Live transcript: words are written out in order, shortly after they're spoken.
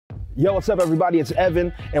Yo, what's up everybody? It's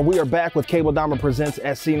Evan, and we are back with Cable Dahmer Presents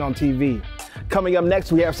as seen on TV. Coming up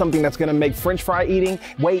next, we have something that's gonna make French fry eating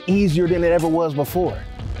way easier than it ever was before.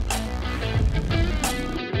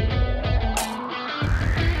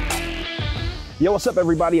 Yo, what's up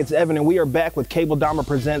everybody? It's Evan, and we are back with Cable Dahmer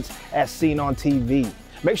Presents as seen on TV.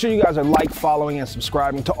 Make sure you guys are following, and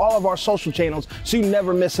subscribing to all of our social channels so you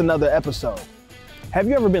never miss another episode. Have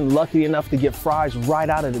you ever been lucky enough to get fries right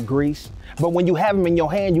out of the grease? But when you have them in your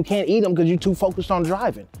hand, you can't eat them because you're too focused on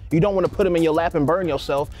driving. You don't want to put them in your lap and burn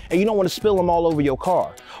yourself, and you don't want to spill them all over your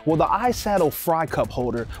car. Well, the iSaddle fry cup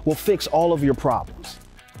holder will fix all of your problems.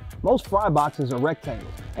 Most fry boxes are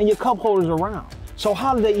rectangles, and your cup holders are round. So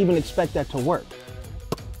how do they even expect that to work?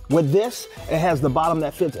 With this, it has the bottom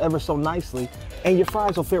that fits ever so nicely, and your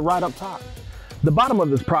fries will fit right up top. The bottom of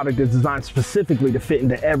this product is designed specifically to fit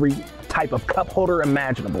into every type of cup holder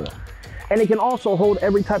imaginable. And it can also hold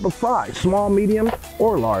every type of fry, small, medium,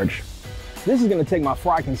 or large. This is gonna take my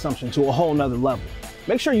fry consumption to a whole nother level.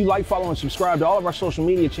 Make sure you follow, and subscribe to all of our social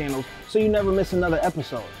media channels so you never miss another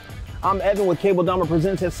episode. I'm Evan with Cable Dahmer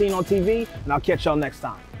Presents as seen on TV, and I'll catch y'all next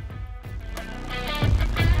time.